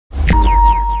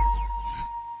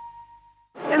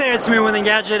Hey, it's me with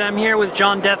Engadget. I'm here with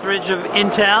John Deathridge of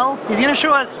Intel. He's going to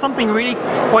show us something really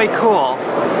quite cool.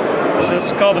 So this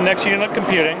is called the next unit of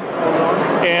computing,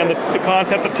 and the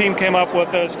concept the team came up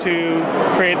with is to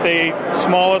create the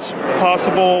smallest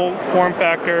possible form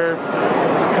factor,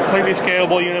 completely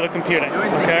scalable unit of computing.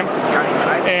 Okay,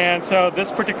 and so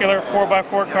this particular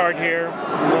 4x4 card here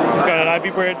has got an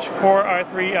Ivy Bridge Core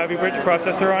i3 Ivy Bridge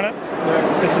processor on it.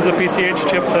 This is a PCH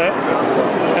chipset,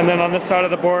 and then on this side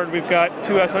of the board we've got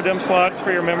two SoDIMM slots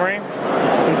for your memory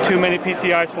and two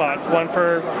mini-PCIe slots, one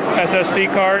for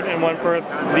SSD card and one for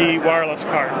the wireless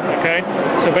card. Okay,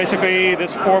 so basically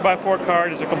this 4x4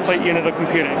 card is a complete unit of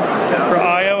computing. For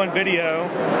I/O and video,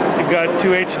 you've got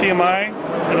two HDMI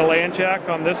and a LAN jack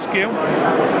on this SKU,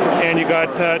 and you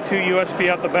got two USB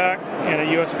out the back and a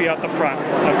USB out the front.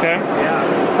 Okay,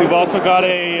 we've also got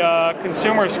a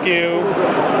consumer SKU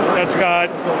that's got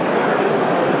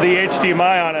the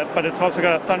HDMI on it, but it's also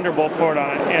got a Thunderbolt port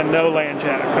on it and no LAN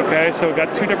jack. Okay, so we've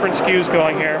got two different SKUs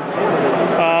going here.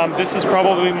 This is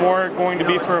probably more going to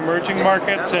be for emerging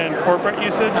markets and corporate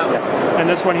usage, and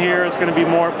this one here is going to be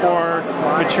more for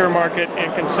mature market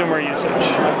and consumer usage.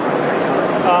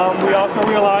 We also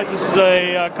realize this is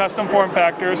a custom form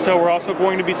factor, so we're also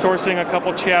going to be sourcing a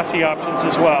couple chassis options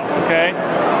as well. Okay,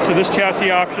 so this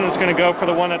chassis option is going to go for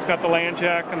the one that's got the LAN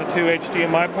jack and the two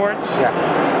HDMI ports,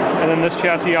 and then this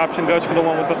chassis option goes for the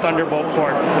one with the Thunderbolt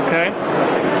port. Okay,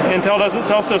 Intel doesn't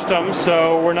sell systems,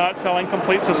 so we're not selling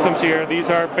complete systems here. These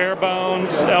are bare bones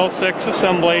L6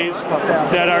 assemblies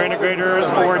that our integrators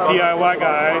or DIY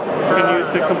guy can use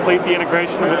to complete the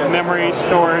integration with memory,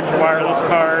 storage, wireless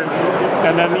card,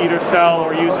 and then either sell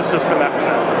or use the system after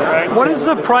that. Right? What is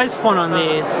the price point on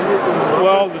these?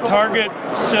 Well, the target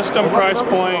system price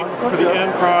point for the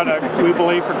end product, we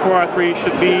believe for Core i3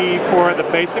 should be, for the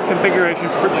basic configuration,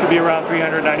 should be around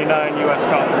 $399 US.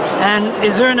 And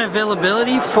is there an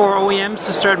availability for OEMs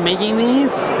to start making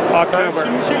these? October.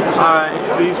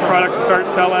 So these products start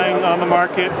selling on the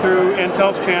market through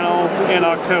Intel's channel in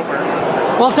October.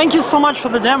 Well, thank you so much for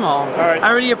the demo. All right.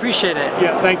 I really appreciate it.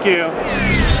 Yeah, thank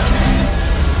you.